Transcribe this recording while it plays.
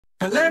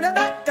Learn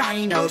about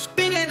dinos,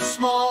 big and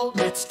small.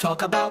 Let's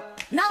talk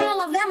about. Not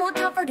all of them were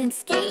covered in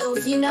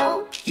scales, you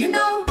know. The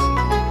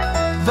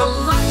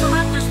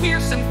Velociraptor's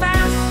fierce and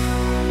fast,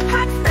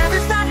 had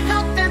feathers that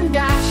helped them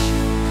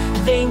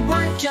dash. They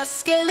weren't just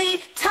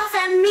scaly, tough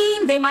and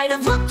mean. They might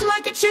have looked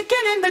like a chicken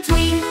in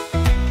between.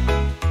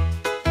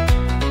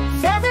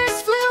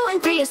 Feathers flew in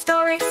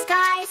prehistoric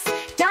skies.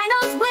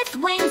 Dinos with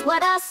wings,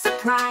 what a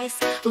surprise.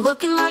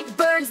 Looking like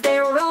birds, they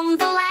roamed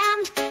the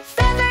land.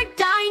 Feathered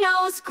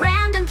dinos,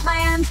 grand and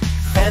planned.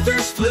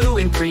 Feathers flew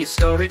in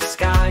prehistoric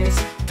skies.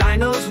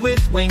 Dinos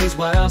with wings,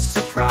 what a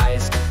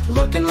surprise.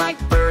 Looking like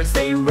birds,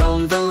 they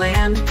roamed the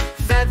land.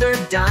 Feathered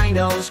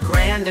dinos,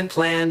 grand and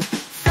planned.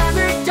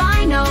 Feathered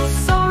dinos,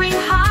 soaring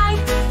high.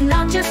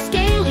 Not just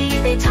scaly,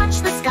 they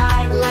touched the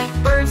sky. Like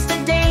birds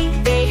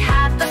today, they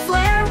had the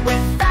flair.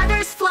 With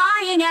feathers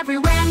flying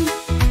everywhere.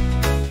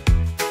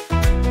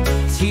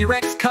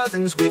 T-Rex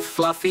cousins with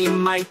fluffy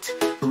might,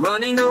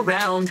 running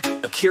around,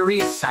 a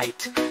curious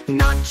sight.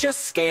 Not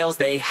just scales,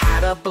 they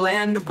had a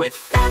blend, with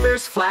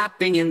feathers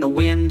flapping in the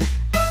wind.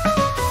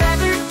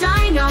 Feathered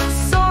dinos,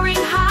 soaring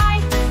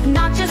high.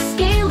 Not just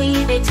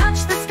scaly, they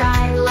touched the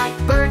sky. Like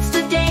birds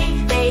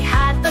today, they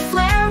had the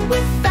flair.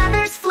 With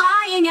feathers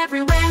flying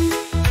everywhere.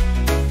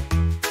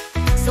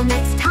 So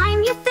next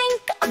time you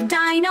think of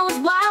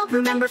dinos wild,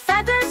 remember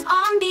feathers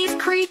on these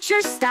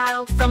creatures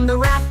styled. From the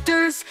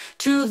raptors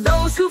to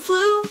those who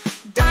flew,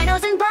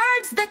 dinos and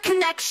birds, the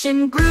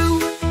connection grew.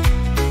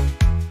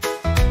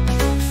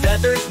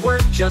 Feathers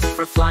weren't just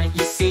for flight,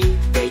 you see.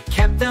 They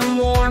kept them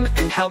warm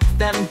and helped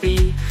them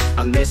be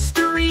a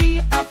mystery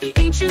of the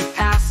ancient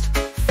past.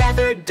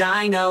 Feathered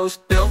dinos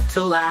built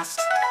to last.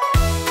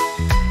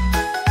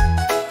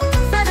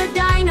 Feathered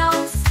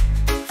dinos,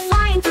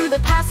 flying through the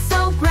past.